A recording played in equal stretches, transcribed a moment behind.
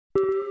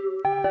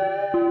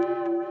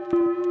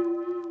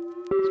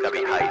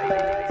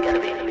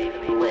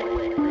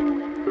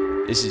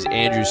This is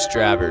Andrew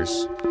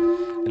Stravers.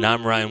 And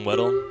I'm Ryan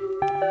Weddle.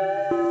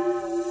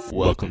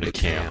 Welcome to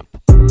camp.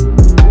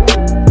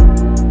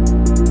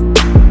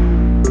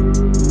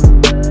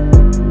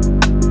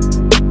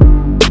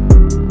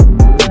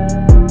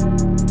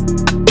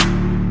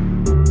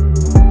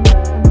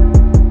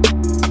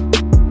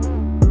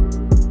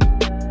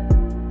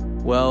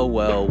 Well,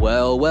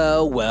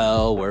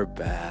 we're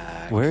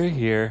back. We're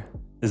here.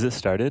 Is it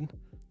started?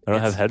 I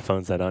don't have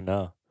headphones. I don't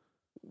know.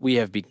 We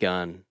have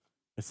begun.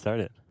 It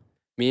started.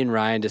 Me and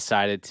Ryan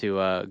decided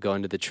to go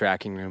into the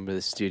tracking room of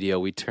the studio.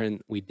 We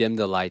dimmed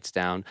the lights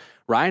down.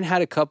 Ryan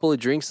had a couple of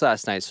drinks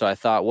last night, so I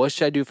thought, what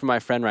should I do for my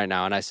friend right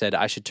now? And I said,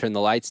 I should turn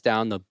the lights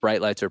down. The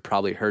bright lights are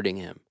probably hurting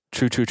him.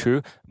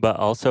 True. But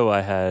also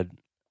I had,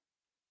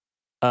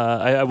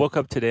 I woke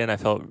up today and I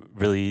felt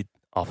really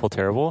awful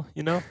terrible,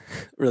 you know?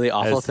 Really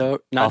awful?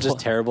 Not awful, just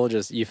terrible,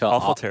 just you felt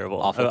awful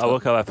terrible. I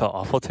woke up, I felt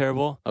awful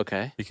terrible.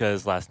 Okay.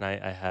 Because last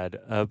night I had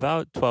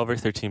about 12 or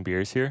 13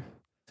 beers here.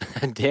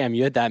 Damn,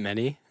 you had that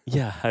many?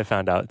 Yeah, I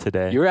found out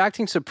today. You were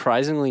acting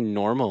surprisingly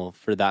normal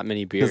for that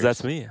many beers. Because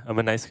that's me. I'm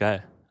a nice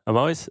guy. I'm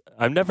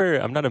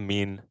not a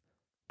mean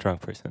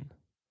drunk person.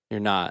 You're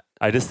not.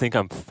 I just think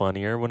I'm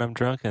funnier when I'm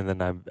drunk, and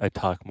then I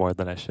talk more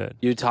than I should.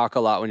 You talk a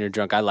lot when you're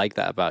drunk. I like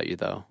that about you,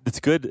 though. It's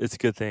good. It's a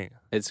good thing.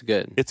 It's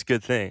good. It's a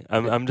good thing.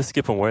 I'm just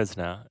skipping words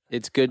now.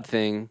 It's a good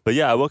thing. But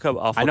yeah, I woke up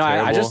awful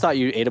terrible. I just thought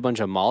you ate a bunch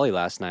of Molly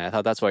last night. I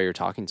thought that's why you were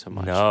talking so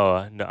much.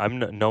 No,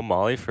 I'm no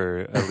Molly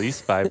for at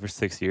least 5 or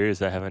 6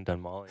 years. I haven't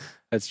done Molly.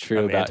 That's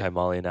true. I'm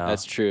anti-Molly now.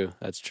 That's true.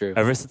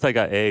 Ever since I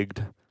got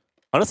egged.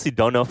 Honestly,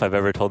 don't know if I've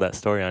ever told that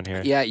story on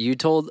here. Yeah, you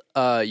told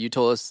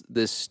us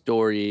this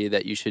story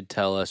that you should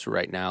tell us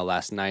right now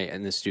last night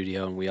in the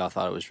studio, and we all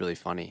thought it was really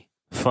funny.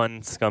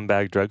 Fun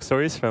scumbag drug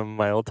stories from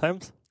my old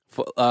times?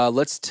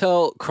 Let's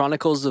tell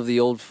Chronicles of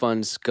the Old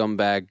Fun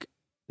Scumbag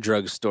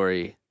Drug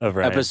Story.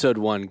 Episode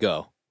 1,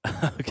 go.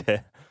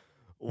 Okay.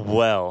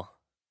 Well,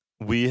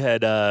 we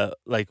had,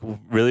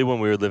 really when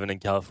we were living in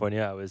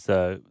California, I was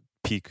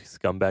peak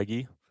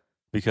scumbaggy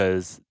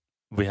because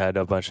we had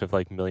a bunch of,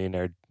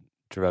 millionaire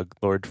drug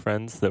lord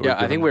friends that were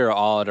I think we were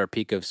all at our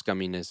peak of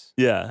scumminess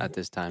at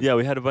this time. Yeah,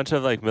 we had a bunch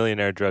of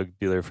millionaire drug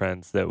dealer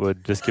friends that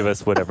would just give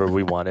us whatever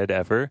we wanted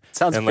ever.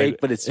 Sounds fake,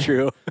 but it's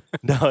true.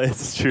 No,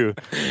 it's true.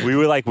 We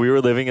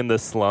were living in the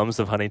slums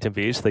of Huntington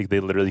Beach. They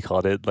literally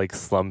called it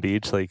Slum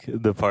Beach,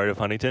 the part of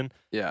Huntington.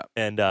 Yeah.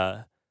 And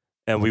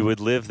we would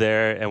live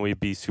there and we'd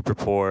be super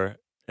poor,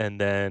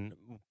 and then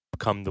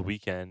come the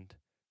weekend,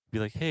 be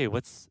like, hey,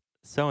 what's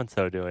so and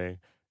so doing?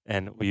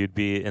 And we'd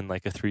be in a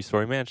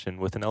 3-story mansion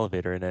with an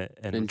elevator in it.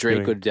 And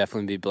Drake would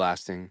definitely be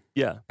blasting.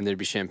 Yeah. And there'd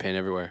be champagne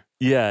everywhere.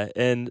 Yeah.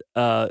 And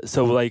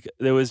so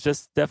there was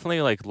just definitely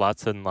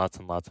lots and lots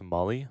and lots of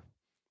Molly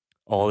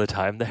all the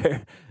time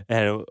there.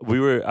 And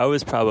I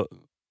was probably,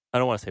 I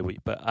don't want to say we,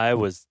 but I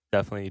was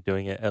definitely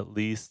doing it at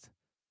least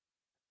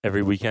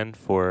every weekend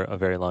for a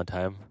very long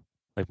time,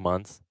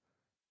 months.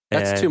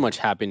 That's too much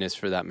happiness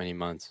for that many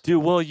months.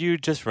 Dude, well, you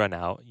just run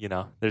out,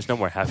 There's no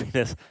more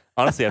happiness.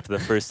 Honestly, after the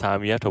first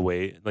time, you have to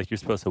wait. You're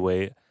supposed to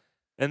wait.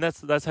 And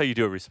that's how you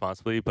do it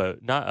responsibly,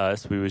 but not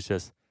us. We was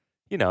just,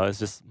 it's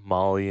just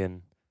Molly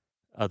and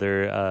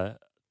other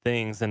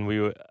things. And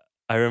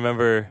I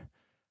remember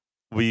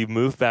we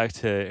moved back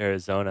to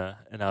Arizona,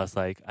 and I was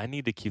like, I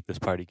need to keep this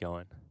party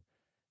going.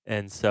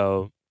 And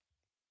so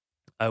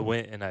I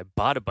went and I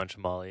bought a bunch of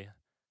Molly,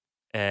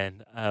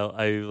 and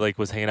I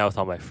was hanging out with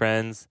all my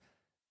friends.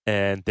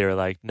 And they were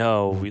like,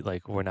 no,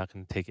 we're not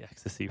going to take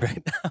ecstasy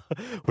right now.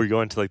 We're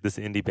going to this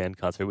indie band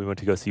concert. We went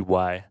to go see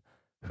Y,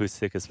 who's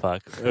sick as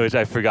fuck, which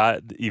I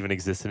forgot even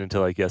existed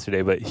until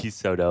yesterday, but he's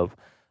so dope.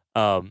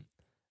 And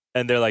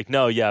they're like,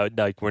 no, yeah,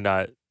 we're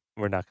not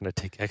going to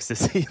take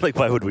ecstasy.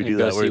 Why would we do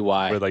that?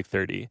 We're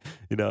 30,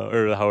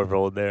 or however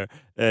old they're.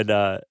 And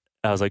I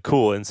was like,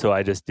 cool. And so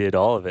I just did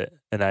all of it.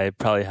 And I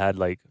probably had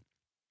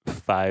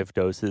 5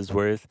 doses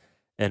worth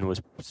and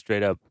was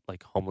straight up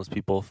homeless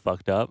people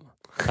fucked up.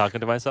 Talking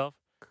to myself,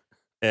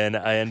 and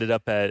I ended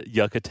up at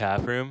Yucca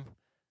Tap Room,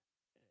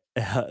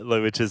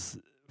 which is,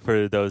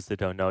 for those that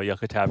don't know,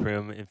 Yucca Tap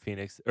Room in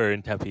Phoenix or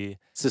in Tempe.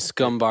 It's the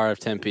scum bar of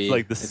Tempe.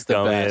 It's the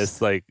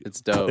scummiest.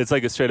 It's dope. It's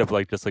a straight up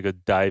just a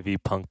divey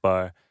punk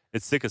bar.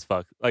 It's sick as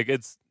fuck.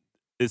 It's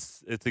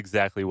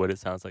exactly what it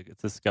sounds like.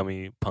 It's a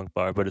scummy punk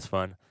bar, but it's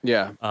fun.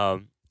 Yeah.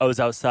 I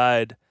was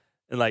outside,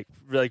 and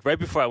right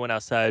before I went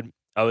outside,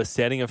 I was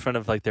standing in front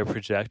of their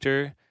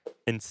projector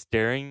and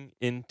staring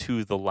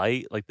into the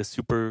light, the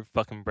super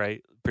fucking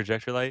bright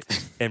projector light,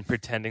 and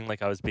pretending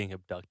I was being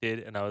abducted.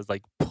 And I was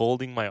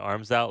pulling my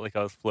arms out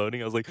I was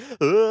floating. I was like,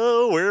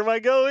 oh, where am I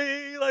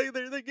going?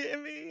 They're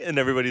getting me. And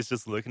everybody's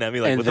just looking at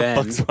me what the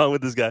fuck's wrong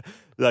with this guy?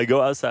 I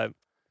go outside.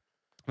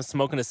 I'm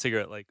smoking a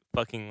cigarette,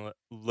 fucking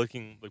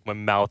looking, my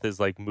mouth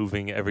is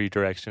moving every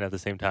direction at the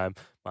same time.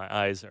 My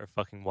eyes are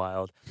fucking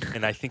wild.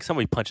 And I think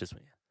somebody punches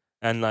me.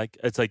 And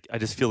it's I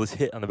just feel this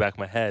hit on the back of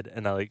my head.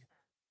 And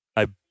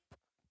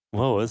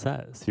whoa, what was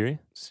that? Siri?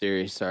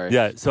 Siri, sorry.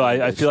 Yeah, so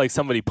I feel like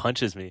somebody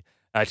punches me.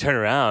 I turn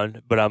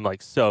around, but I'm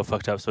so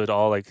fucked up. So it's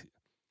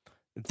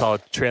all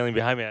trailing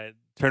behind me. I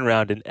turn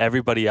around, and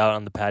everybody out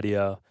on the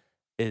patio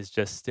is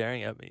just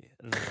staring at me.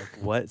 And I'm like,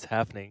 what's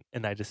happening?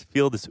 And I just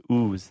feel this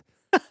ooze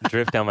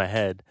drift down my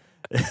head.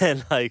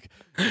 And like,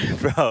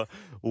 bro,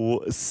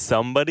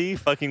 somebody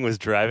fucking was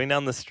driving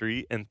down the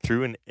street and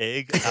threw an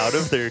egg out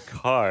of their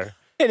car.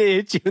 And it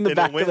hit you in the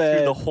back of the head. And it went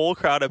through the whole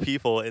crowd of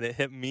people, and it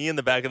hit me in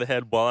the back of the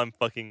head while I'm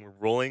fucking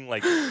rolling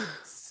like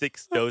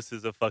 6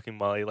 doses of fucking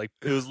Molly. Like,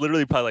 it was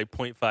literally probably like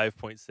 0.5,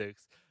 0.6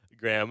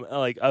 gram.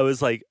 Like, I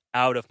was like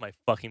out of my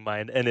fucking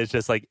mind, and it's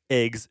just like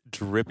eggs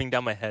dripping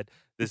down my head.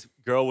 This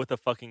girl with a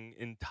fucking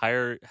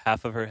entire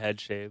half of her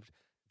head shaved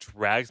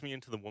drags me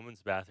into the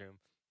woman's bathroom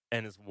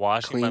and is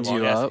washing Cleans my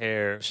you long ass up.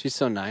 hair. She's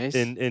so nice.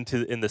 In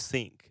the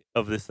sink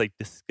of this like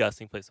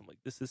disgusting place. I'm like,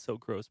 this is so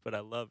gross, but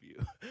I love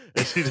you.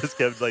 And she just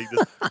kept like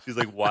she's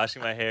like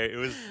washing my hair. It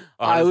was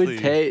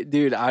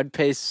honestly, I'd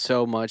pay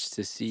so much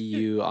to see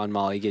you on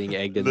Molly getting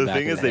egged in the back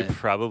of the head. The thing is, they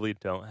probably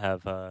don't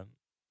have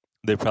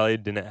they probably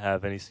didn't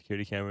have any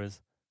security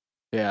cameras.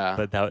 Yeah.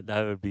 But that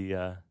would be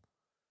I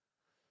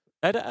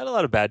had a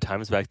lot of bad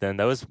times back then.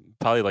 That was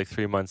probably like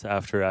 3 months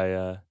after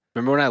I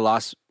remember when I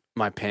lost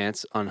my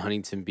pants on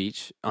Huntington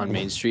Beach on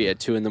Main Street at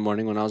 2 a.m.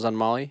 when I was on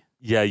Molly?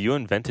 Yeah, you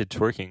invented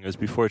twerking. It was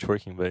before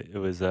twerking, but it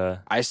was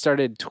I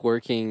started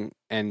twerking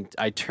and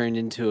I turned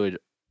into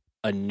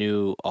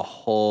a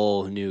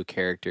whole new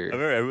character. I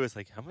remember everyone was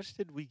like, "How much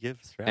did we give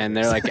Stratus?" And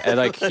they're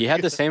like he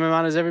had the same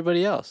amount as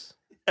everybody else.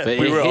 Yeah, but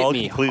we it were hit all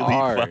me completely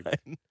hard.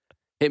 fine.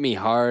 Hit me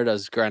hard. I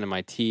was grinding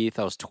my teeth.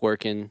 I was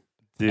twerking.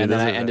 Dude, and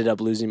then I ended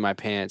up losing my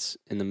pants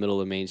in the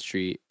middle of Main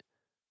Street.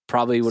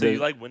 Probably would have. So you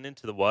like went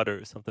into the water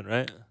or something,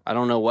 right? I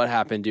don't know what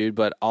happened, dude,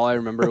 but all I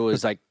remember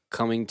was like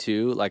coming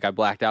to, like I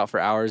blacked out for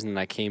hours and then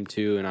I came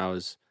to and I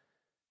was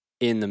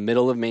in the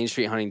middle of Main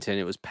Street, Huntington.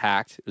 It was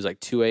packed. It was like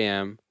 2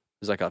 a.m.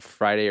 It was like a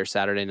Friday or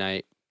Saturday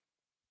night.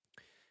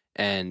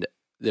 And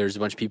there's a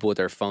bunch of people with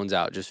their phones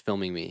out just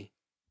filming me.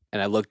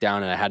 And I looked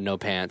down and I had no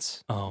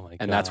pants. Oh my God.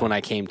 And that's when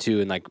I came to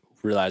and like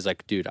realized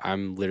like, dude,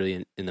 I'm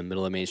literally in the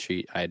middle of Main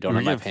Street. I don't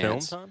have my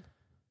pants. Filmed on?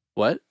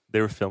 What? They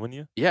were filming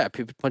you? Yeah,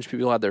 a bunch of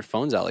people had their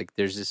phones out. Like,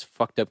 there's this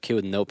fucked up kid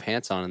with no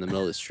pants on in the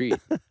middle of the street.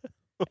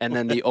 And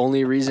then the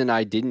only reason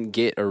I didn't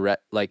get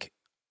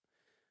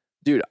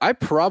dude, I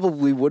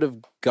probably would have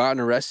gotten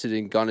arrested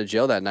and gone to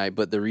jail that night.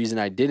 But the reason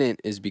I didn't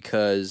is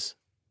because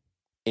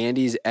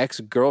Andy's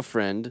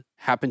ex-girlfriend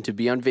happened to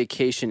be on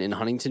vacation in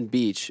Huntington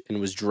Beach and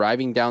was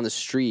driving down the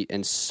street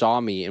and saw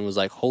me and was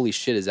like, holy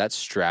shit, is that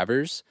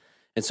Strabbers?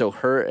 And so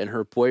her and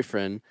her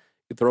boyfriend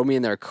throw me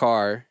in their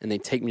car and they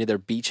take me to their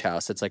beach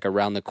house that's like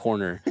around the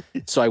corner.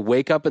 So I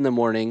wake up in the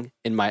morning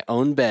in my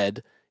own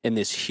bed in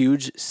this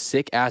huge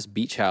sick ass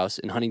beach house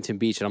in Huntington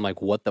Beach and I'm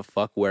like, what the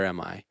fuck, where am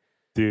I?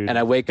 Dude. And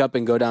I wake up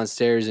and go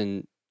downstairs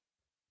and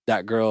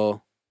that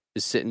girl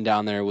is sitting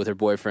down there with her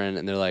boyfriend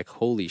and they're like,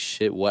 holy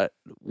shit, what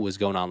was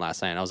going on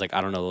last night? And I was like,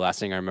 I don't know. The last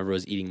thing I remember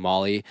was eating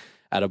Molly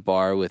at a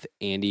bar with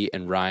Andy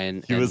and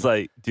Ryan. He was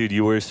like, dude,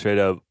 you were straight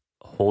up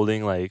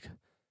holding like,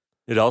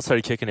 it all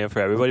started kicking in for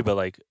everybody, but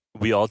like,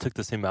 we all took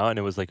the same amount, and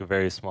it was like a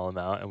very small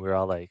amount, and we were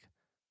all like,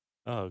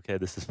 "Oh, okay,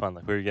 this is fun."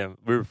 Like we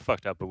were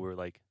fucked up, but we were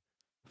like,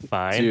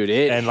 "Fine." Dude,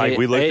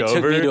 we looked it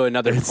over. took me to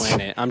another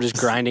planet. I'm just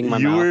grinding my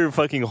mouth. You were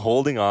fucking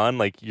holding on,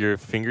 like your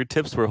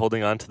fingertips were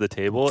holding on to the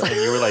table, and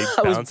you were like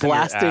bouncing your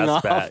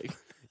ass back.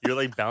 You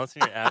were like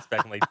bouncing your ass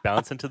back and like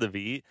bouncing to the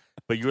beat,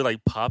 but you were like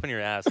popping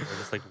your ass, and we're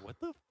just like, "What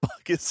the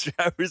fuck is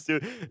Travers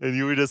doing?" And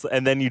you were just,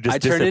 and then you just, I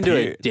turned into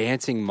a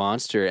dancing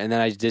monster, and then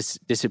I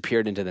just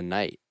disappeared into the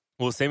night.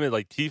 Well, same with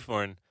like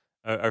T-Forn.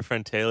 Our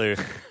friend Taylor,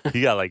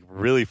 he got like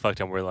really fucked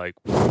up. We're like,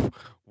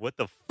 what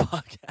the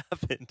fuck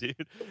happened, dude?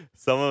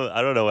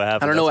 I don't know what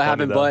happened. I don't know what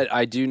happened, but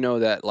I do know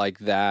that like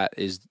that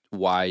is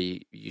why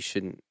you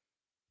shouldn't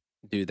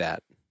do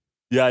that.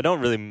 Yeah, I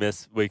don't really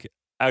miss like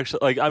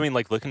actually like I mean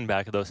like looking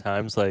back at those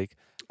times, like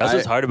that's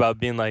what's hard about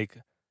being like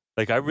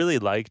I really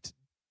liked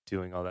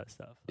doing all that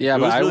stuff. Yeah,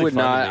 but I would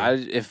not.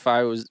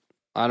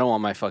 I don't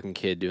want my fucking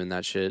kid doing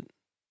that shit.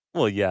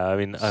 Well, yeah, I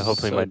mean,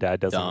 hopefully So my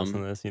dad doesn't dumb.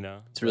 listen to this. You know,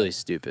 It's really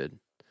stupid.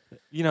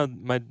 You know,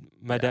 my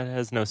dad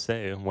has no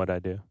say in what I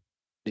do.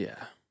 Yeah.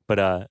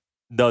 But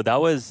no,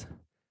 that was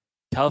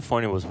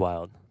California was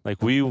wild.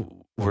 Like we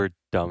were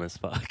dumb as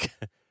fuck.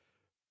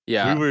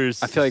 Yeah. We were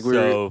I feel like we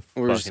so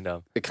were fucking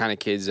dumb. the kind of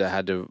kids that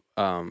had to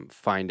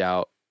find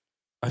out.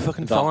 I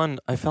fell on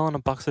a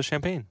box of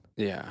champagne.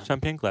 Yeah.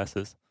 Champagne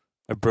glasses.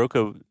 I broke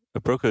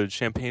a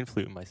champagne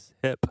flute in my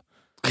hip.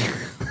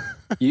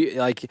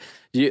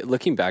 You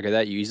looking back at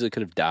that, you easily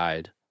could have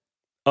died.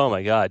 Oh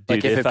my god, dude!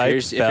 Like if it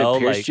pierced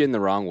like, you in the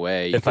wrong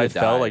way, you if I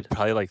fell died. like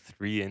probably like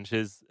 3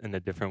 inches in a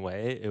different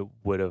way, it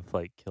would have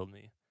like killed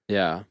me.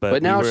 Yeah,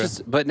 But now we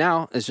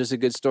it's just a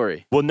good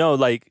story. Well, no,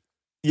 like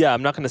yeah,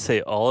 I'm not gonna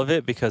say all of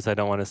it because I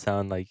don't want to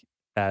sound like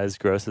as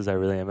gross as I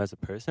really am as a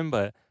person.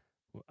 But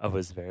I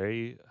was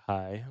very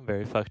high,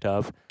 very fucked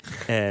up,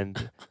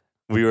 and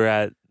we were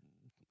at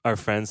our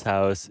friend's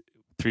house,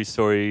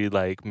 3-story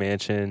like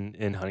mansion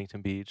in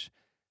Huntington Beach,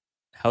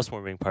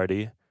 housewarming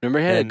party. Remember,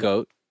 he had a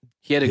goat.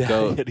 He had a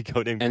goat. He had a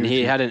goat named and Gucci.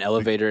 he had an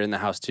elevator in the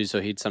house too,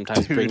 so he'd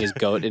sometimes bring his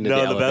goat into the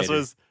elevator. The best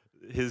was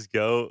his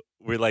goat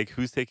we're like,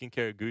 who's taking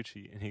care of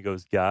Gucci? And he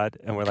goes, God.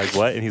 And we're like,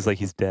 what? And he's like,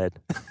 he's dead.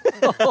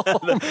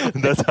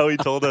 And that's how he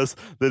told us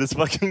that his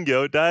fucking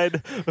goat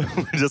died.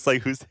 We're just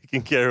like, who's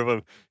taking care of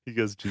him? He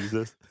goes,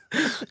 Jesus.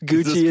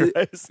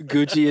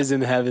 Gucci is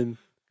in heaven.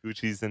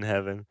 Gucci's in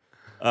heaven.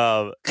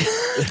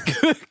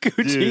 Gucci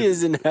dude,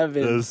 is in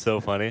heaven. That was so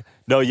funny.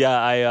 No,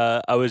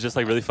 yeah, I was just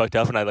like really fucked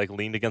up, and I like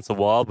leaned against a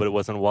wall, but it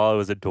wasn't a wall. It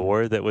was a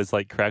door that was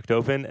like cracked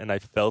open, and I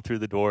fell through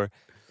the door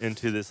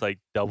into this like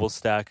double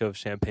stack of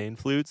champagne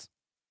flutes,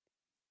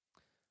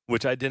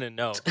 which I didn't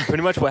know.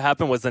 Pretty much what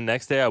happened was the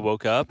next day I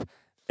woke up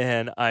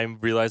and I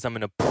realized I'm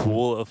in a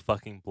pool of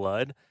fucking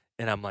blood,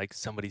 and I'm like,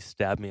 somebody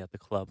stabbed me at the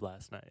club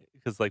last night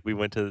because like we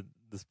went to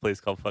this place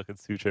called fucking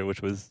Suture,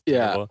 which was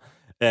terrible.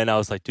 And I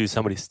was like, dude,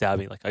 somebody stabbed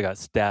me. Like I got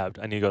stabbed.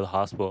 I need to go to the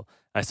hospital.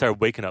 I started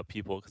waking up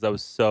people because I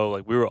was so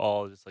like, we were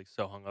all just like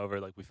so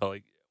hungover, like we felt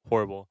like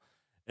horrible.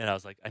 And I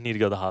was like, I need to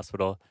go to the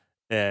hospital.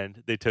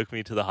 And they took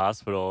me to the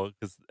hospital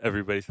because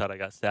everybody thought I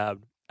got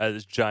stabbed. I had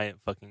this giant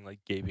fucking like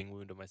gaping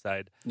wound on my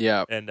side.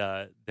 Yeah. And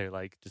they're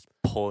like just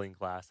pulling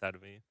glass out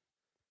of me.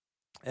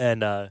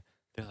 And they're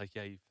like,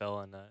 yeah, you fell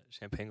on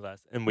champagne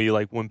glass. And we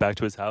like went back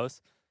to his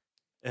house,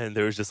 and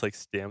there was just like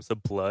stamps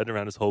of blood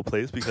around his whole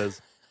place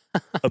because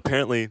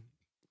apparently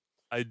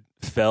I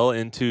fell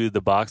into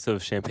the box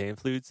of champagne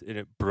flutes and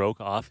it broke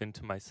off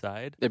into my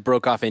side. It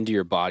broke off into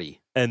your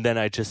body. And then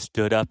I just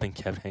stood up and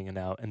kept hanging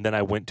out. And then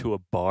I went to a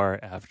bar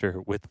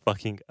after with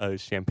fucking a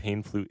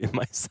champagne flute in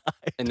my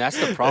side. And that's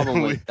the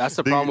problem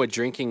problem with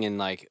drinking and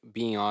like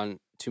being on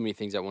too many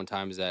things at one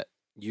time is that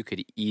you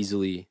could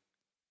easily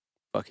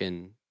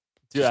fucking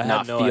just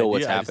not feel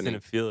what's happening. I just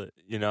didn't feel it,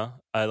 you know?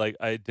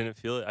 I didn't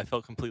feel it. I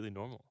felt completely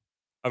normal.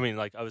 I mean,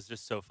 like, I was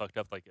just so fucked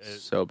up. Like,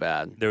 so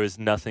bad. There was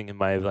nothing in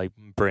my, like,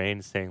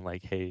 brain saying,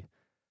 like, hey,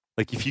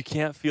 like, if you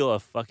can't feel a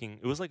fucking,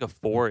 it was like a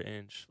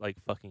 4-inch, like,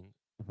 fucking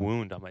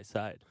wound on my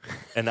side.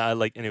 And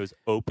and it was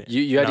open.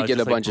 You had to get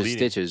a bunch of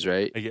stitches,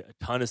 right? I get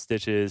a ton of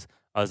stitches.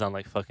 I was on,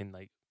 like, fucking,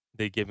 like,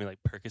 they gave me, like,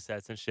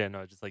 Percocets and shit. And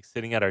I was just, like,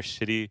 sitting at our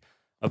shitty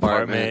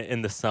apartment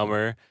in the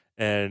summer.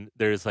 And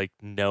there's, like,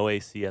 no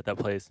AC at that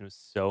place. And it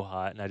was so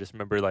hot. And I just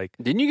remember, like...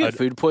 Didn't you get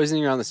food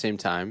poisoning around the same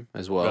time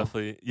as well?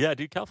 Roughly. Yeah,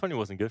 dude, California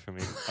wasn't good for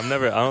me. I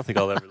don't think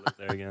I'll ever live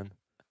there again.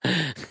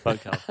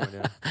 Fuck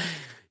California.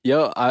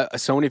 Yo,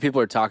 so many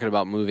people are talking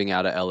about moving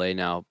out of LA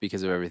now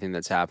because of everything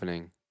that's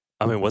happening.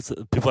 I mean,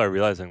 people are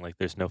realizing, like,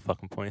 there's no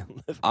fucking point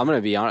in living. I'm going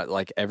to be honest.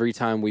 Like, every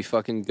time we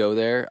fucking go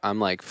there, I'm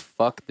like,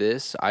 fuck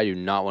this. I do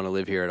not want to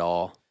live here at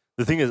all.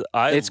 The thing is,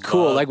 it's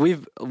cool. Like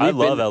I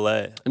love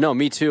LA. No,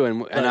 me too.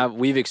 And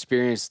we've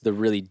experienced the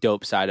really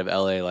dope side of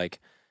LA, like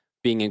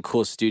being in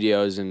cool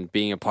studios and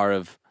being a part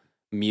of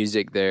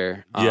music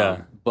there.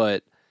 Yeah.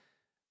 But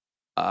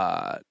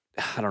I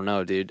don't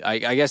know, dude.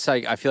 I guess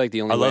I feel like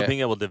the only I love being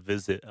able to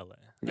visit LA.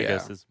 I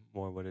guess is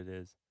more what it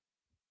is.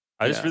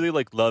 I just really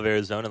like love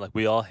Arizona. Like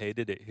we all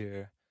hated it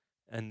here.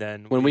 And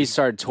then when we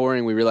started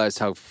touring, we realized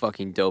how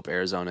fucking dope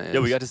Arizona is. Yeah,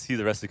 we got to see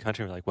the rest of the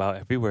country. We're like, wow,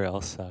 everywhere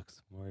else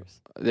sucks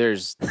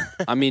worse.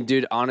 I mean,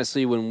 dude,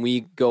 honestly, when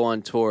we go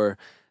on tour,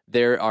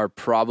 there are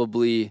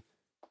probably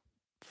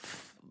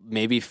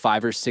maybe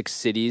 5 or 6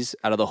 cities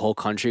out of the whole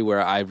country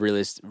where I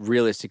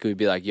realistically would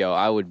be like, yo,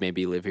 I would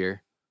maybe live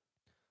here.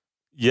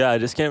 Yeah, I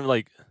just can't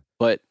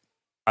but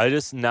I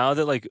just, now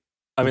that like,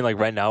 I mean, like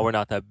right now we're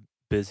not that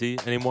busy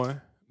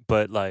anymore,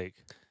 but like,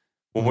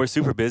 when we're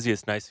super busy,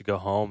 it's nice to go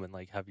home and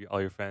like have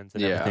all your friends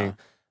and everything.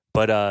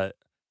 But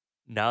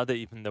now that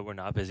even though we're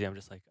not busy, I'm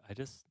just like,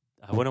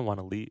 I wouldn't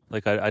want to leave.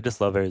 Like I just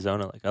love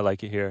Arizona. Like I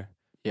like it here.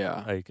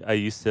 Yeah. Like I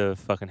used to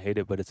fucking hate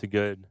it, but it's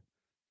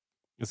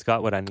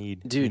got what I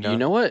need. Dude, you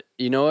know what?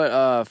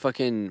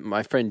 Fucking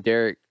my friend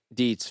Derek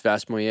Dietz,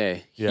 Fast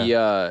Moyer,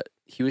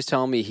 he was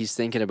telling me he's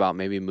thinking about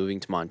maybe moving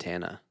to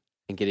Montana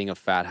and getting a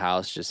fat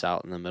house just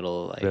out in the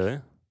middle of like. Really?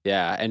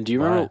 Yeah. And do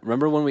you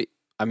remember when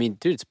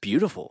dude, it's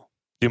beautiful.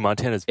 Dude,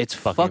 Montana's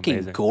fucking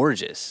amazing.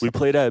 Gorgeous. We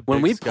played at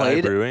Big Sky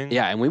Brewing.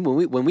 Yeah, and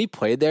when we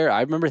played there, I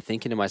remember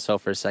thinking to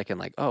myself for a second,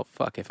 like, oh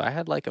fuck, if I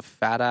had like a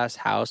fat ass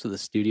house with a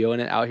studio in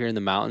it out here in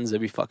the mountains,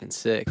 that'd be fucking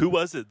sick. Who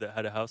was it that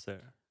had a house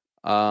there?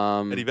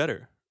 Eddie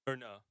Vedder or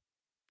no?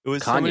 It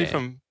was Kanye. Somebody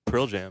from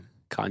Pearl Jam.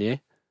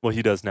 Kanye. Well,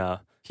 he does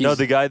now. No,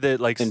 the guy that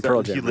like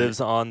Pearl Jam, he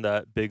lives on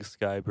that Big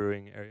Sky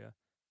Brewing area.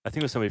 I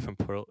think it was somebody from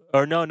Pearl.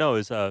 Or no, it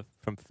was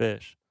from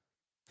Fish.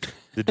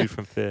 The dude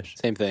from Fish.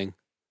 Same thing.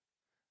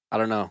 I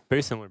don't know.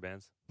 Very similar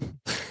bands.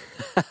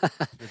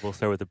 We'll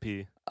start with a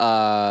P.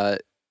 Yeah,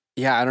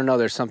 I don't know.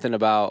 There's something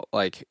about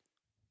like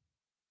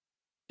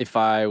if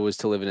I was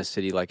to live in a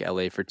city like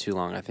LA for too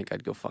long, I think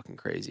I'd go fucking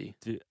crazy.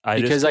 Dude,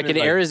 because like in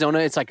Arizona,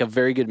 it's like a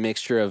very good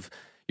mixture of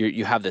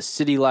you have the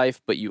city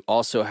life, but you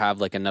also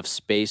have like enough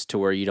space to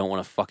where you don't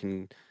want to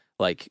fucking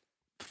like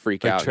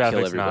freak out and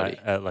kill everybody.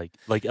 Not at like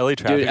LA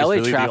traffic. Dude, LA is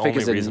really traffic the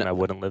only reason I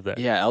wouldn't live there.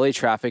 Yeah, LA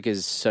traffic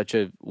is such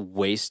a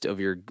waste of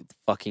your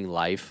fucking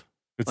life.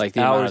 It's like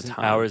the hours and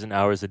hours and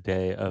hours a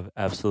day of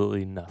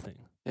absolutely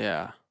nothing.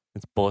 Yeah.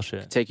 It's bullshit.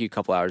 It'd take you a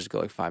couple hours to go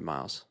like 5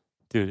 miles.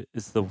 Dude,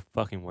 it's the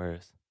fucking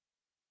worst.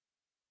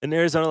 In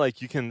Arizona,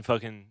 like you can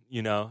fucking,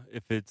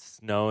 if it's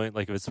snowing,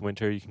 like if it's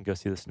winter, you can go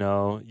see the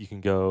snow. You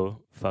can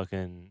go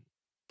fucking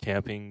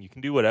camping. You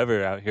can do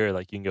whatever out here.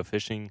 Like you can go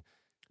fishing.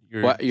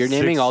 You're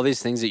naming all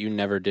these things that you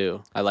never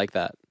do. I like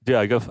that. Yeah,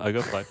 I go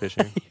fly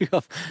fishing. You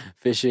go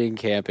fishing,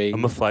 camping.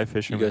 I'm a fly You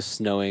fisherman. go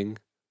snowing.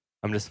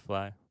 I'm just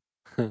fly.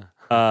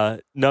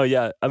 No,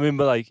 yeah. I mean,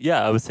 but like,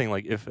 yeah, I was saying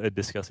like if a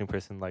disgusting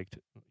person liked,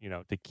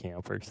 to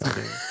camp or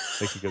something,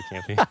 they could go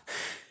camping.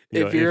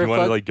 If you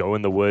want to like go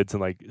in the woods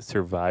and like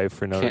survive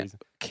for no reason.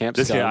 Camp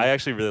This scum. I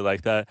actually really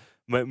like that.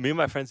 Me and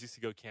my friends used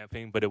to go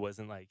camping, but it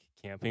wasn't like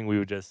camping.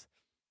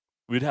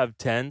 We'd have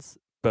tents,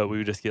 but we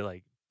would just get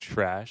like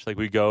trash. Like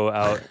we'd go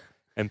out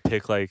and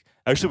pick like,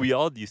 actually we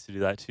all used to do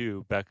that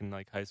too back in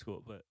like high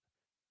school, but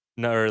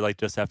no, or like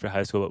just after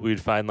high school, but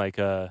we'd find like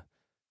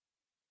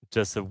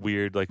just a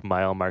weird like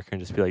mile marker and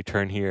just be like,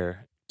 turn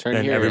here.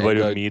 And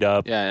everybody would meet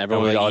up. Yeah, and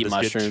everyone would all eat just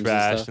mushrooms get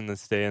trashed and stuff.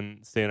 and then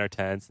stay in our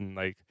tents, and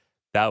like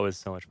that was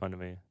so much fun to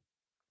me.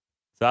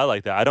 So I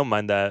like that. I don't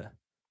mind that.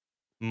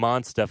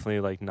 Mont's definitely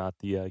like not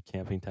the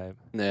camping type.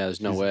 Yeah, there's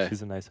no way.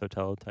 She's a nice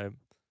hotel type.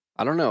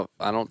 I don't know.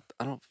 I don't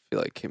feel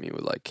like Kimmy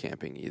would like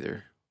camping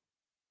either.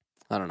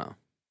 I don't know.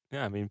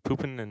 Yeah, I mean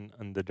pooping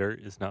in the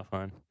dirt is not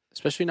fun.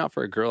 Especially not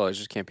for a girl. It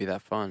just can't be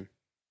that fun.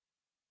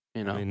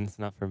 I mean, it's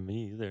not for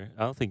me either.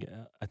 I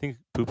think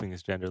pooping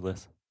is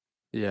genderless.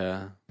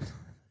 Yeah.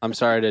 I'm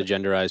sorry to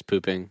genderize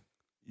pooping.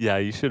 Yeah,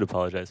 you should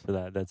apologize for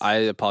that. I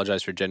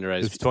apologize for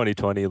genderizing. It's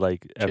 2020.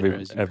 Like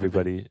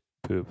everybody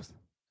poops.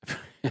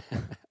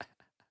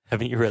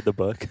 Haven't you read the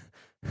book?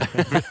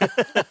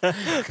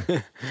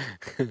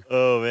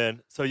 Oh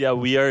man. So yeah,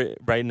 we are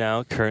right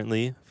now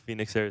currently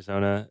Phoenix,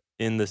 Arizona,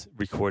 in this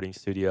recording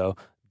studio.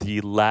 The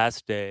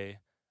last day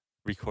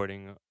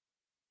recording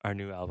our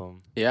new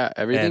album. Yeah,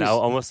 everything. And I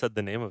almost said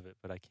the name of it,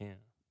 but I can't.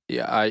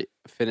 Yeah, I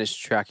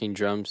finished tracking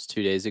drums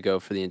 2 days ago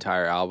for the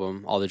entire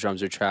album. All the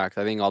drums are tracked.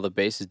 I think all the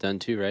bass is done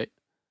too, right?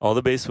 All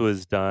the bass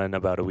was done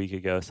about a week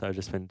ago, so I've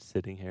just been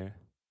sitting here.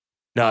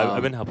 No,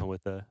 I've been helping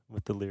with the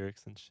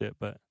lyrics and shit,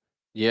 but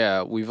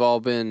yeah, we've all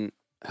been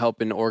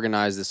helping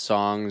organize the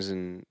songs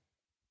and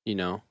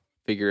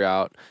figure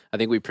out. I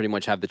think we pretty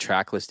much have the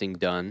track listing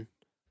done.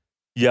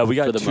 Yeah, we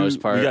got for the most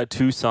part. We got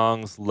 2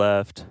 songs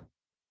left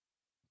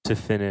to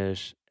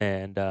finish,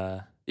 and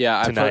tonight,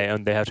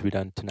 and they have to be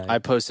done tonight. I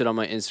posted on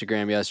my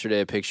Instagram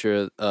yesterday a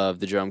picture of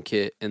the drum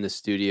kit in the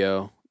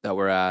studio that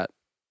we're at,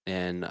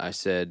 and I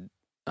said,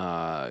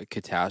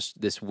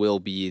 this will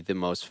be the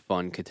most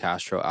fun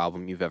Katastro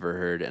album you've ever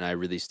heard, and I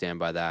really stand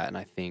by that, and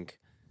I think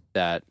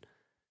that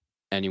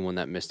anyone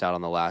that missed out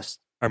on the last...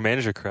 Our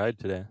manager cried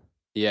today.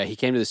 Yeah, he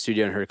came to the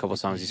studio and heard a couple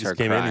songs. He started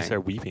crying. In, he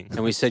started weeping.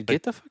 And we said,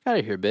 "Get the fuck out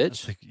of here,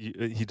 bitch!" Like,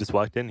 he just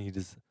walked in.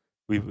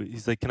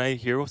 He's like, "Can I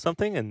hear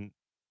something?"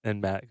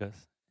 And Matt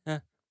goes, "Yeah,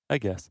 I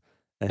guess."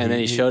 And then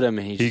he showed him,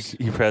 and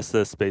he pressed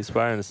the space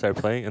bar and it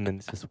started playing, and then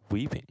he's just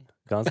weeping.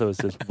 Gonzo was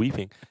just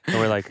weeping, and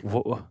we're like,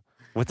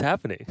 "What's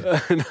happening?"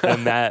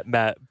 And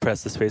Matt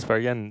pressed the space bar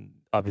again. And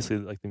obviously,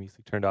 like the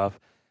music turned off,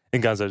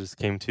 and Gonzo just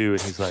came to,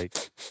 and he's like,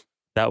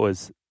 "That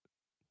was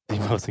the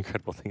most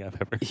incredible thing I've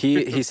ever."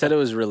 He said it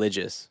was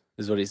religious,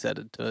 is what he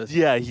said to us.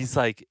 Yeah, he's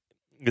like,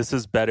 "This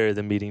is better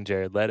than meeting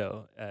Jared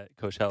Leto at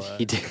Coachella."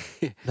 He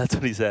did. That's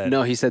what he said.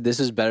 No, he said this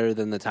is better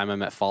than the time I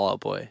met Fall Out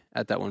Boy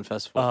at that one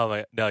festival. Oh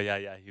my, no,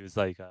 yeah. He was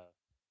like,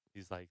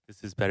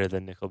 this is better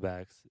than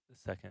Nickelback's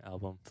second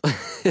album.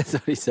 That's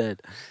what he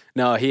said.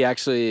 No, he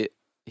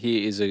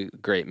is a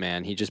great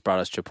man. He just brought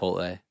us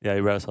Chipotle. Yeah,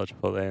 he brought us all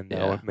Chipotle, and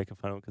I wasn't making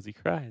fun of him because he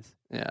cries.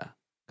 Yeah,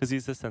 because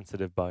he's a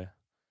sensitive boy.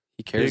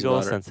 He cares big about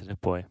old her. Sensitive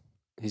boy.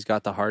 He's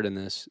got the heart in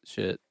this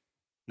shit.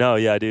 No,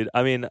 yeah, dude.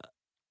 I mean,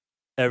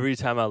 every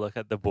time I look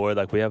at the board,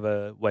 like we have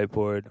a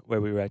whiteboard where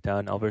we write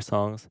down all of our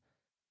songs,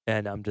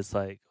 and I'm just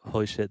like,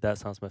 holy shit, that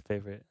song's my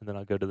favorite. And then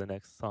I'll go to the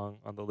next song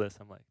on the list.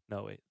 I'm like,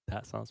 no, wait,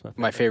 that song's my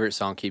favorite. My favorite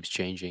song keeps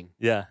changing.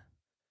 Yeah.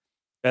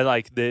 And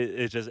like,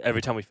 it's just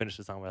every time we finish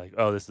the song, we're like,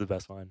 oh, this is the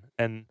best one.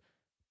 And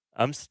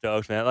I'm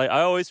stoked, man. Like,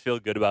 I always feel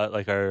good about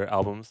like our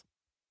albums.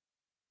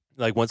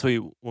 Like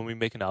when we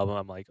make an album,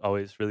 I'm like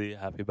always really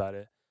happy about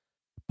it.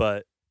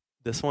 But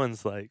this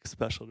one's like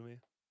special to me.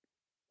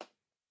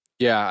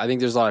 Yeah, I think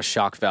there's a lot of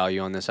shock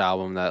value on this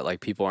album that like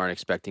people aren't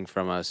expecting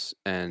from us,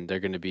 and they're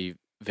going to be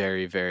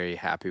very, very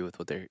happy with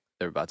what they're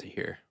about to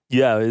hear.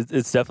 Yeah,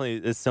 it's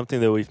definitely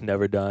something that we've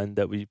never done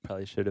that we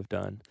probably should have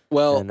done.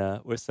 Well,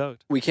 and we're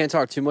stoked. We can't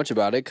talk too much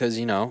about it because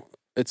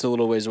it's a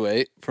little ways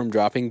away from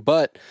dropping.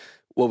 But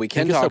what we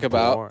can talk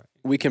about,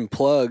 we can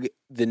plug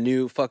the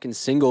new fucking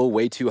single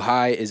 "Way Too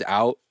High" is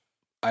out.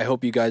 I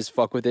hope you guys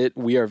fuck with it.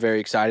 We are very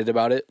excited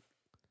about it.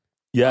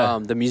 Yeah.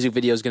 The music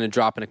video is going to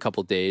drop in a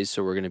couple days,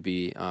 so we're going to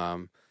be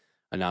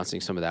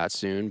announcing some of that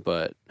soon.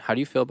 But how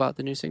do you feel about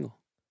the new single?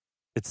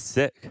 It's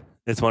sick.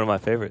 It's one of my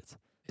favorites.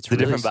 It's a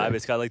really different vibe. Sick.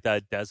 It's got like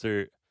that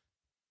desert.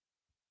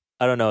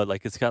 I don't know.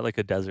 Like it's got like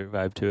a desert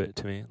vibe to it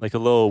to me. Like a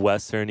little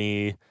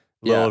westerny,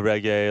 little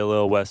reggae, a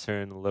little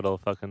western, a little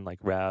fucking like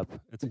rap.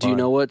 It's Do you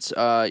know what's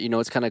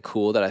kind of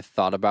cool that I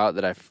thought about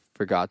that I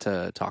forgot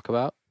to talk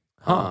about?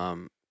 Huh.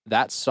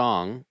 That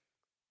song,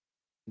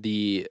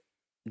 the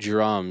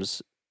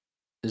drums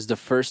is the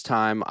first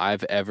time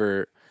I've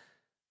ever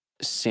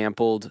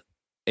sampled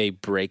a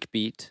break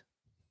beat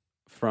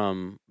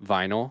from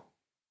vinyl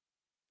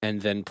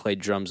and then played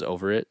drums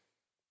over it.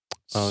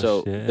 Oh,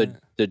 So shit.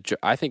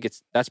 I think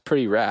that's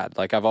pretty rad.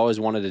 Like I've always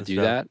wanted to That's do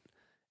dope. that.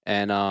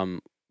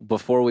 And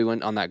before we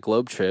went on that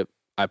globe trip,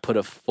 I put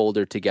a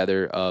folder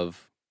together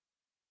of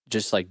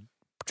just like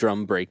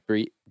drum break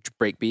beats.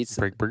 Break beats.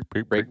 I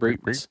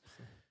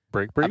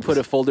breaks. put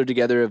a folder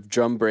together of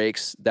drum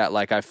breaks that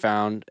like I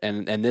found,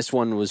 and this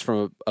one was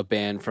from a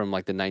band from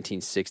like the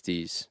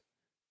 1960s,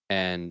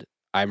 and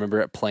I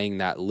remember playing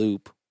that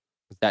loop,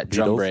 that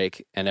drum Beatles?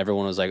 break, and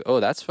everyone was like, "Oh,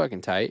 that's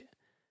fucking tight."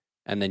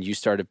 And then you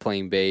started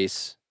playing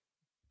bass.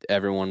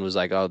 Everyone was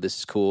like, "Oh, this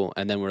is cool."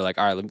 And then we're like,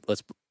 "All right,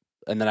 let's."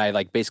 And then I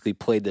like basically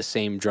played the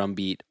same drum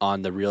beat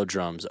on the real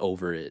drums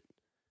over it,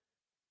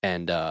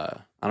 and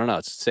I don't know,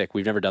 it's sick.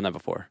 We've never done that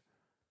before.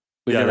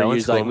 We've Yeah, that never one's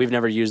used like cool. we've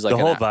never used like The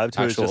whole an vibe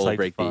to it is actual just old like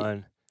break beat.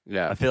 fun.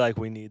 Yeah, I feel like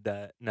we need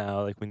that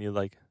now. Like we need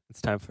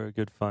it's time for a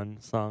good fun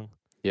song.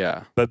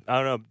 yeah. But I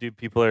don't know, dude.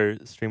 People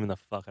are streaming the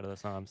fuck out of the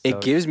song. I'm so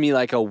It gives me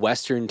like a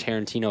Western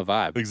Tarantino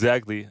vibe.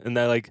 exactly, and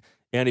that like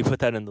Andy put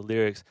that in the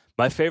lyrics.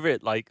 My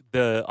favorite, like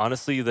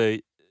honestly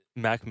the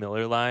Mac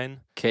Miller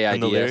line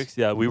in the KIDS. lyrics.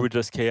 Yeah, we were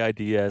just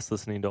KIDS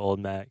listening to old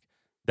Mac.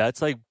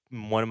 That's like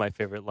one of my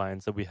favorite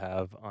lines that we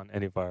have on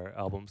any of our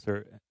albums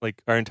or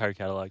like our entire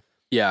catalog.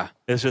 Yeah,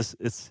 It's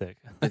sick.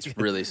 it's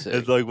really sick.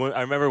 It's like I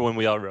remember when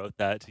we all wrote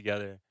that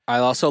together I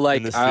also like.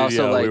 in the I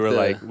studio. also like. We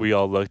were we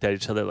all looked at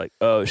each other like,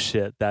 oh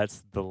shit,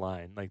 that's the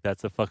line. Like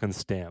that's a fucking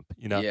stamp.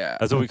 You know, Yeah.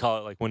 that's what we call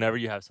it. Like whenever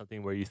you have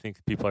something where you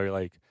think people are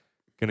like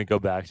gonna go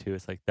back to,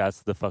 it's like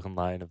that's the fucking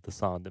line of the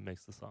song that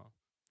makes the song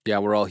Yeah,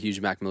 we're all huge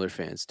Mac Miller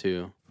fans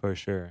too. for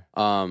sure.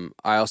 I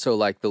also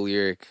like the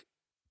lyric,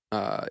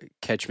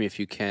 "Catch me if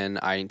you can.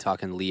 I ain't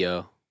talking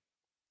Leo."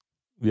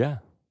 Yeah,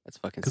 That's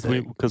fucking because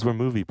sick. we're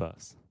movie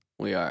buffs.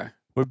 We are.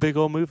 We're big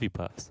old movie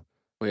buffs.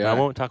 We And I are.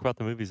 won't talk about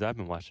the movies I've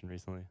been watching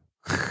recently.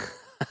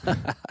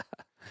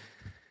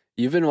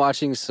 You've been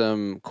watching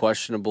some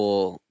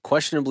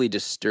questionably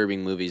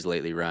disturbing movies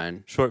lately,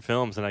 Ryan. Short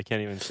films, and I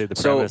can't even say the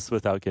So- premise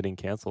without getting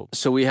canceled.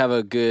 So we have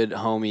a good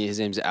homie. His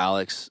name's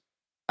Alex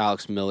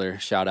Miller.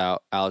 Shout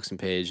out Alex and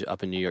Paige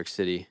up in New York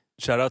City.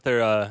 Shout out their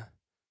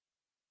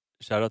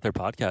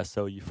podcast,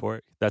 So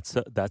Euphoric. That's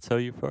So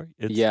Euphoric.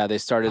 Yeah, they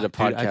started a Dude,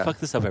 podcast. I fuck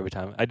this up every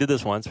time. I did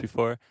this once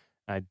before.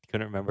 I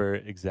couldn't remember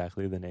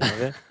exactly the name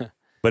of it,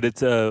 but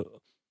it's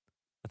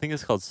I think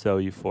it's called So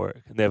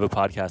Euphoric. And they have a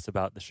podcast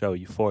about the show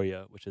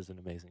Euphoria, which is an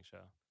amazing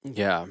show.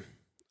 Yeah.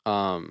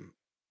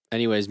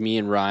 Anyways, me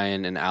and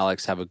Ryan and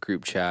Alex have a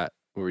group chat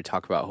where we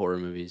talk about horror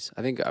movies.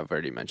 I think I've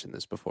already mentioned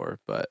this before,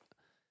 but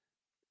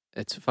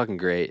it's fucking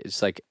great.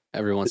 It's like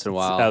every once in a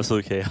while. It's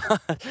absolute chaos.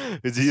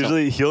 It's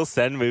usually he'll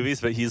send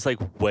movies, but he's like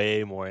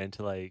way more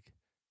into like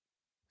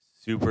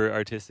super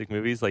artistic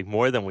movies, like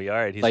more than we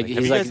are. And he's Like, like, have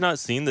he's you like- guys not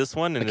seen this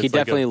one? And Like, he it's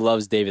like definitely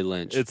loves David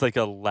Lynch. it's like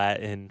a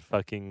Latin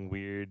fucking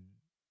weird,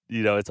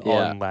 it's all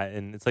Yeah. in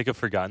Latin. It's like a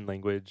forgotten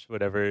language,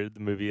 whatever the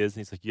movie is. And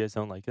he's like, you guys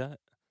don't like that?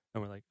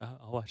 And we're like,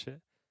 I'll watch it.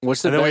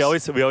 What's the And then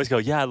best? we always go,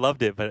 yeah, I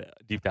loved it, but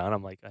deep down,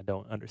 I'm like, I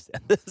don't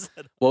understand this.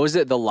 At all. What was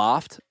it? The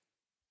Loft?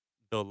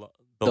 The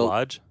The-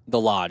 Lodge. The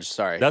Lodge.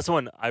 Sorry. That's the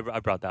one I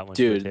brought that one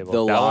Dude, to the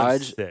table. The That one's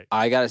Lodge, sick.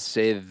 I gotta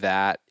say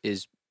that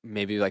is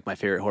maybe like my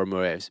favorite horror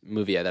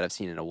movie that I've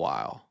seen in a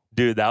while.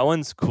 Dude, that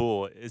one's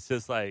cool. It's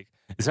just like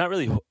it's not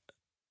really.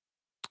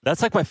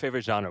 That's like my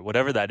favorite genre,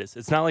 whatever that is.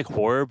 It's not like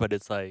horror, but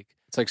it's like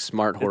It's like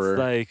smart horror.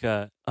 It's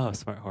like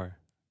smart horror.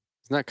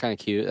 Isn't that kind of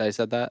cute that I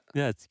said that?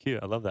 Yeah, it's cute.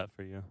 I love that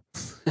for you,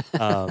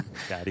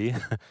 Daddy.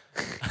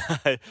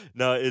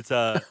 No, it's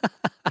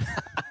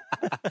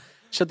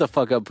Shut the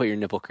fuck up. Put your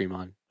nipple cream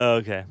on.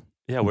 okay.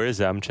 Yeah, where is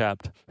it? I'm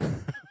chapped.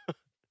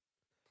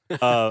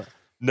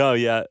 No,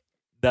 yeah,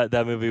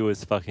 that movie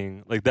was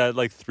fucking like that,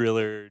 like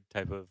thriller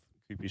type of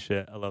creepy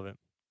shit. I love it.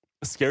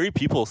 Scary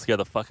people scare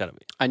the fuck out of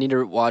me. I need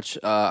to watch.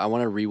 I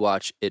want to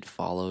rewatch It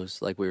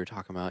Follows, like we were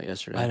talking about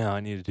yesterday. I know. I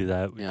need to do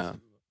that. Yeah.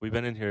 We've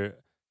been in here,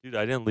 dude.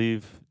 I didn't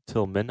leave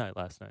till midnight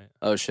last night.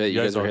 Oh shit! You You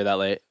guys guys were are- here that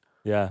late.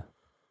 Yeah.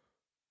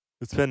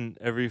 It's been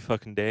every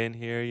fucking day in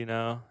here, you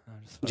know.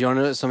 Do you want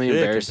to know something Sick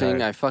and embarrassing?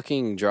 tired. I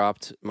fucking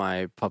dropped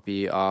my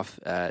puppy off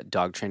at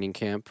dog training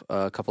camp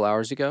a couple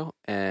hours ago,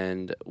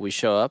 and we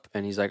show up,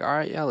 and he's like, "All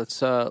right, yeah, let's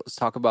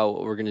talk about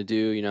what we're gonna do."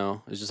 You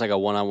know, it's just like a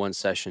one-on-one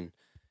session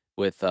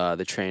with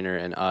the trainer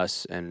and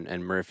us and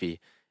Murphy,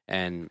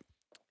 and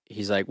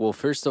he's like, "Well,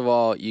 first of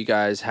all, you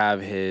guys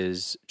have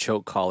his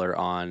choke collar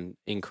on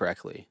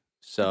incorrectly.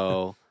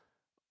 So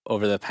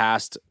over the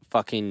past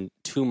fucking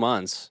 2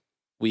 months."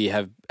 We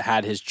have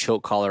had his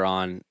choke collar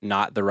on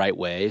not the right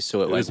way,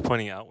 so It it was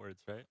pointing outwards,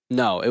 right?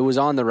 no, it was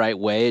on the right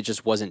way. It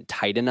just wasn't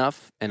tight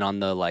enough and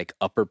on the like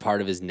upper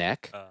part of his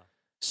neck.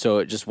 So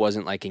it just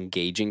wasn't like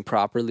engaging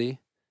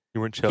properly.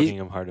 You weren't choking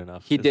him hard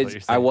enough. He is what you're did.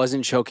 I saying.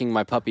 wasn't choking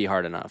my puppy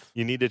hard enough.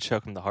 You need to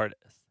choke him the hardest.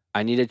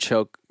 I need to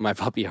choke my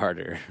puppy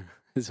harder.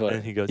 Is what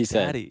And he goes, he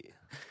said. Daddy.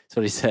 That's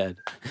what he said.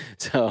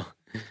 So,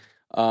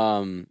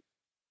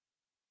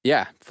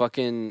 yeah,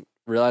 fucking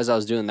realized I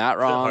was doing that Is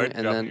it wrong, hard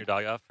and dropping then your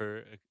dog off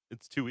for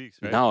It's 2 weeks,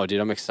 right? No, dude,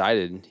 I'm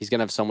excited. He's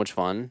gonna have so much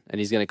fun, and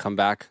he's gonna come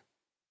back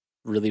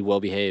really well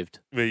behaved.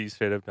 Wait, you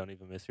straight up don't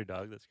even miss your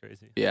dog? That's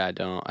crazy. Yeah, I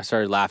don't. I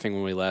started laughing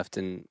when we left,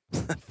 and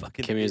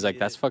Fucking Kimmy was like,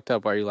 "That's fucked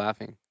up. Why are you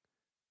laughing?"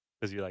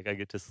 Because you're like, I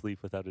get to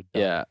sleep without a dog.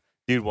 Yeah.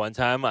 Dude, one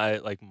time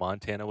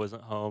Montana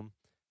wasn't home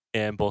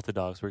and both the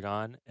dogs were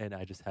gone and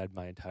I just had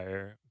my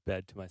entire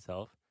bed to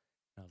myself.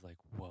 And I was like,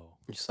 whoa.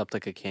 You slept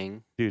like a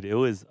king. Dude, it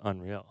was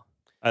unreal.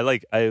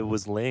 I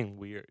was laying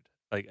weird,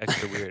 like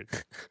extra weird.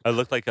 I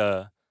looked like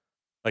I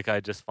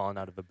had just fallen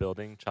out of a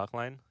building chalk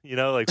line, you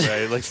know, like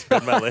where I like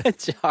spread my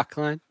legs. Chalk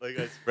line. Like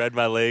I spread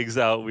my legs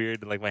out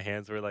weird and like my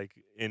hands were like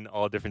in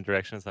all different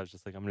directions. I was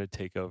just like, I'm gonna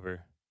take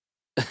over.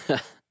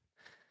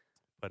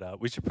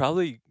 But we should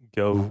probably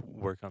go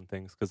work on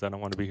things because I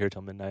don't want to be here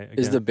till midnight again.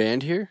 Is the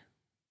band here?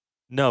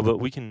 No, but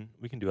we can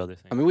do other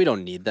things. I mean, we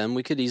don't need them.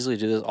 We could easily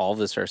do all of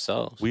this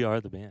ourselves. We are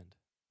the band.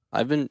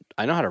 I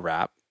know how to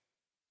rap.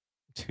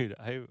 Dude,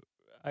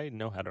 I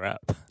know how to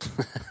rap.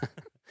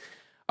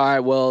 All right,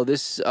 well,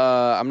 this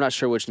I'm not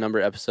sure which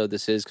number episode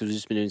this is because we've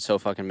just been doing so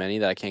fucking many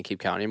that I can't keep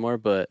count anymore.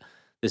 But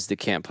this is the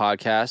Camp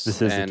Podcast. This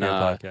is the Camp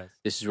Podcast.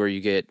 This is where you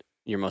get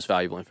your most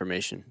valuable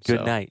information.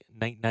 Good night.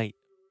 Night.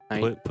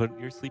 Put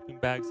your sleeping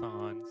bags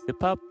on.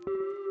 Zip up.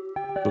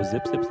 Go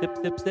zip, zip, zip,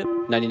 zip, zip.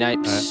 Nighty night.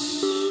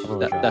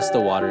 Right. That's the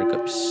water.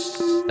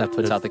 That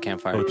puts out the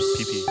campfire. Oh, it's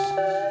pee-pee.